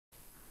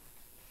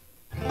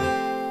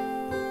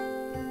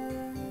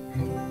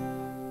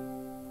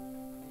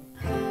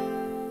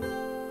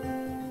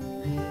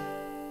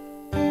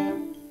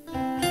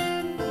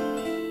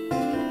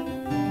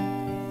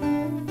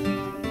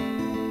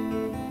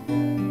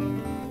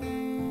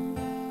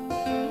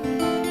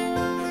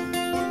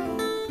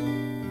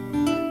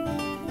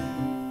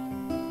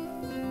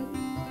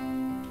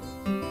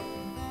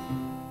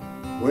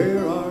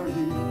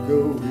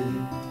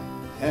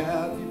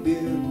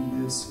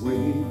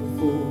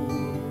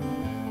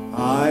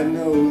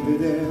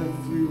that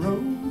every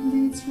road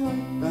leads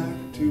right back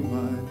to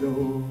my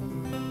door.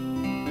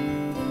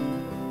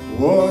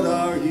 What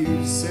are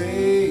you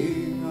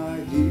saying?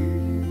 I hear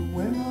you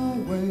when I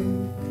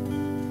wake.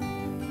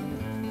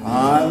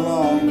 I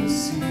long to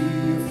see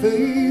your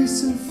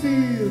face and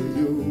feel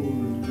your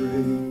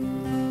embrace.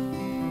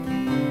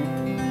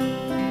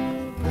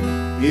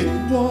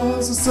 It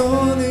was a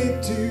sunny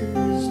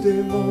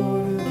Tuesday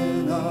morning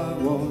and I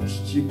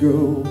watched you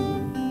go.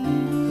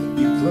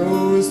 You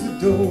closed the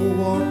door,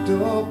 walked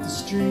up the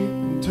street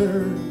and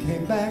turned,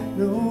 came back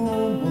no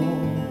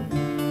more.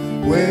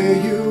 Where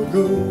you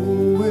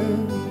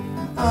going?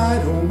 I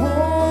don't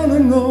wanna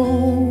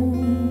know.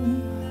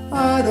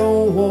 I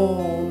don't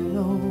wanna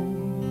know.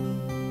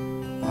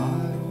 I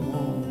don't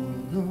wanna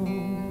know.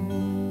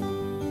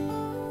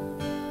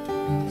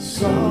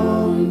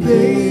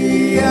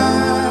 Someday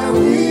I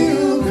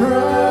will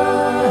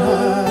cry.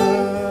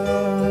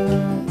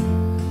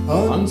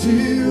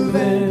 Until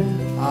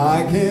then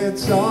I can't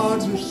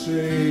start to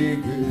say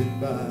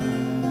goodbye.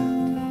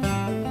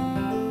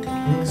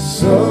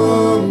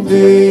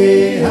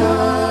 Someday I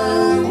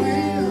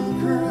will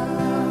cry.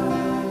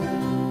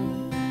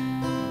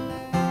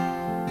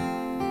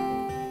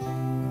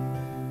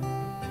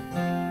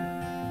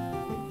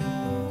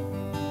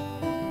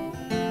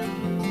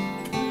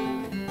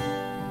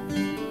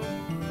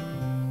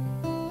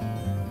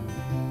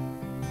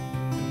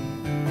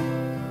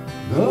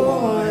 Though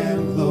I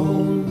am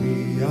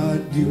lonely, I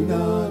do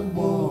not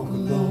walk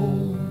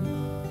alone.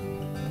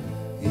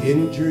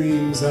 In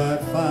dreams I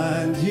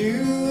find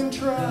you and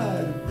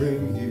try to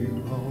bring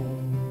you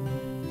home.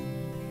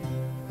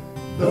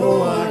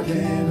 Though I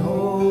can't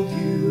hold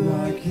you,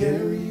 I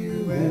carry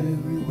you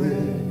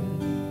everywhere.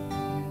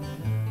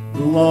 The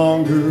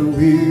longer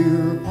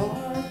we're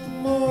apart, the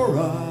more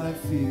I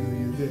feel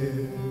you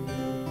there.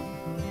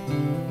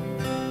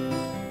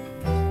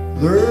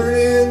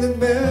 Learning that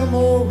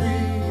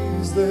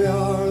memories, they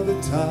are the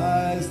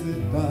ties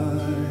that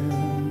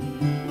bind.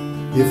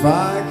 If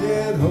I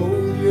can't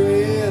hold you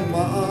in my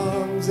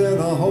arms and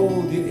I'll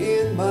hold you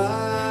in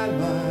my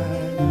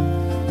mind.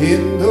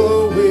 In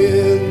the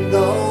wind,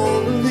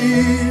 on the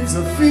leaves,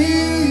 I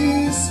feel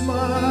you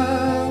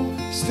smile.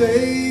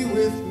 Stay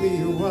with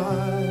me a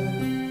while,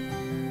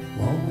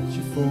 want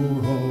you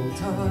for all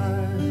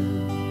time.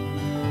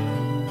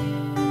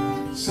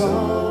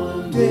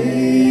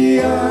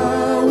 Someday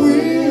I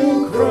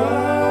will cry.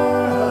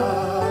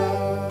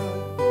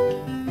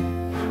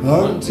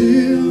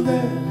 Until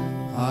then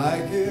I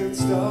can't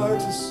start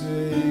to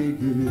say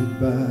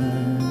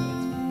goodbye.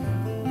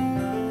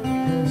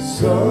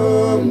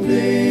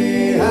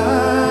 Someday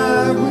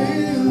I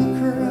will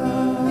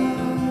cry.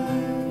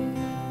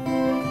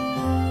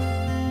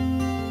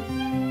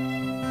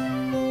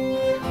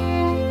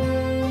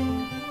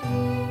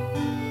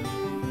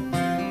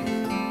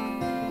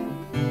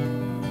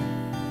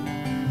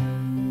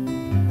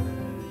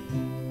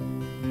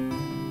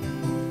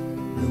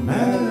 No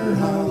matter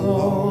how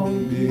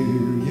long, dear,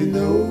 you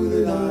know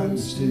that I'm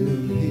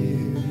still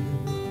here,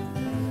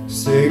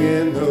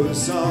 singing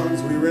those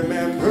songs we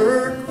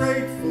remember,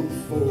 grateful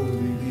for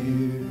the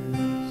years.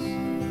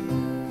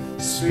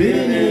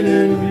 Spinning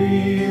and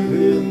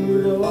reeling,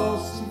 we're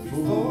lost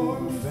before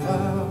we're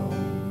found.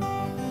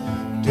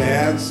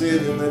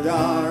 Dancing in the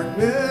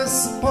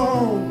darkness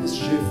upon the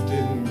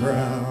shifting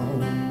ground.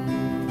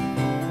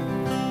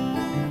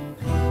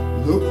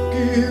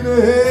 Looking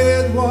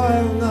ahead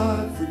while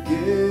not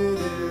forgetting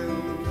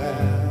the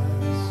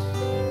past.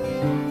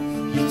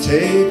 You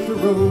take the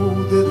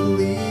road that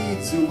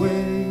leads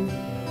away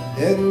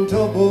and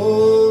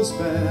tumbles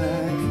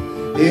back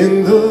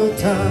in the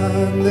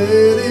time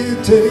that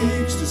it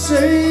takes to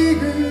say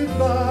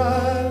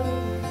goodbye.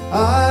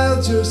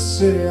 I'll just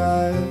say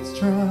I'll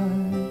try.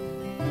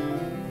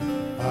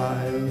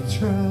 I'll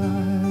try.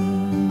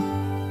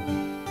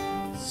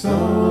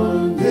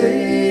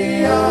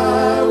 Someday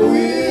I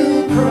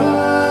will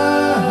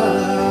cry.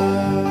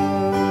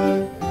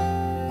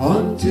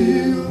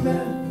 Until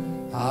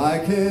then I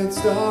can't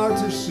start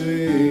to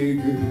say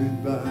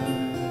goodbye.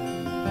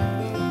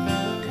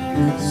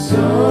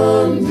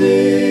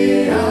 Someday